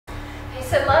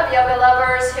Peace and love, yoga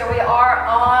lovers. Here we are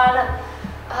on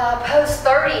pose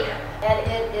 30, and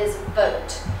it is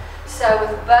boat. So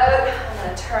with boat, I'm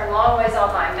going to turn long ways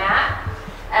on my mat,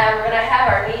 and we're going to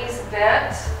have our knees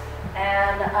bent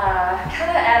and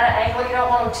kind of at an angle. You don't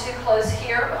want them too close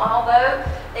here, although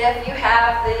if you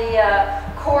have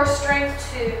the core strength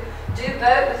to do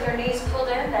boat with your knees pulled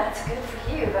in, that's good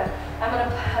for you. But I'm going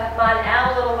to put mine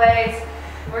out a little ways.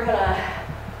 We're going to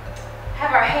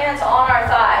have our hands on our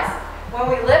thighs. When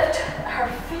we lift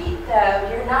our feet, though,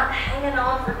 you're not hanging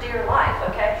on for dear life,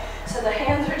 okay? So the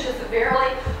hands are just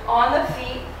barely on the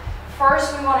feet.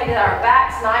 First, we want to get our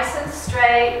backs nice and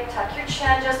straight. Tuck your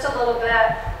chin just a little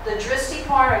bit. The drishti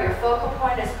point, or your focal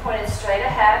point, is pointed straight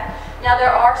ahead. Now,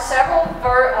 there are several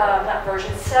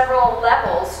several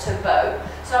levels to boat,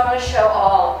 so I'm going to show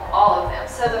all of them.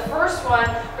 So the first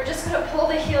one, we're just going to pull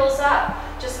the heels up,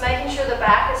 just making sure the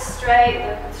back is straight,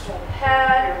 looking straight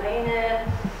ahead, you're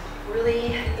leaning,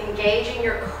 really engaging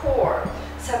your core.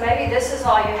 So maybe this is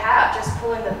all you have, just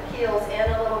pulling the heels in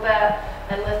a little bit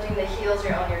and lifting the heels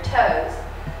on your toes.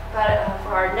 But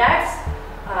for our next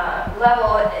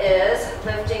level is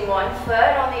lifting one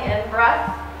foot on the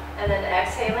in-breath and then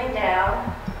exhaling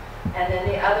down, and then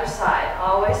the other side.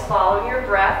 Always following your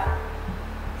breath.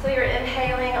 So you're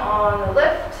inhaling on the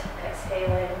lift,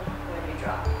 exhaling when you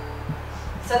drop.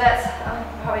 So that's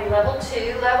probably level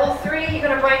 2. Level 3, you're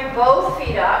going to bring both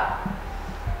feet up,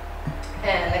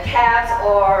 and the calves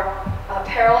are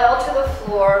parallel to the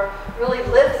floor. Really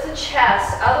lift the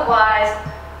chest, otherwise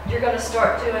you're going to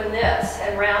start doing this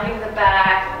and rounding the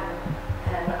back,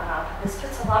 and this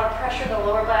puts a lot of pressure in the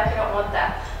lower back. You don't want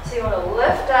that. So you want to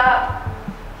lift up,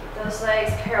 keep those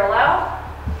legs parallel.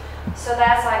 So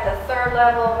that's like the 3rd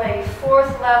level. Maybe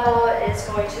 4th level is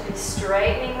going to be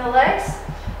straightening the legs.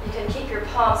 You can keep your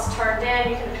palms turned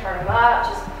in, you can turn them up,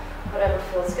 just whatever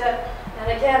feels good.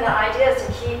 And again, the idea is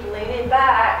to keep leaning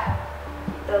back,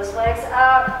 keep those legs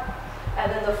up,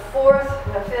 and then the 4th,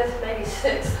 the 5th, maybe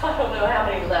 6th, I don't know how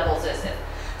many levels is it.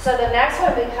 So the next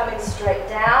one will be coming straight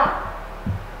down,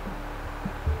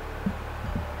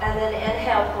 and then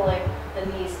inhale, pulling the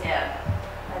knees in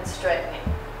and straightening.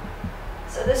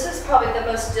 So this is probably the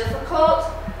most difficult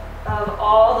of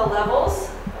all the levels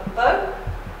of boat.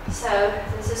 So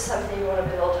this is something you want to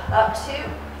build up to.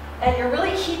 And you're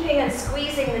really keeping and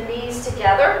squeezing the knees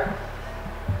together.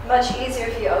 Much easier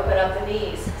if you open up the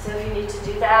knees. So if you need to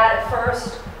do that at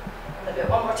first, I'm going to do it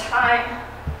one more time.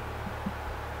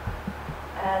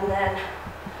 And then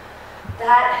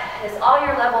that is all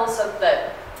your levels of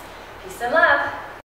boat. Peace and love.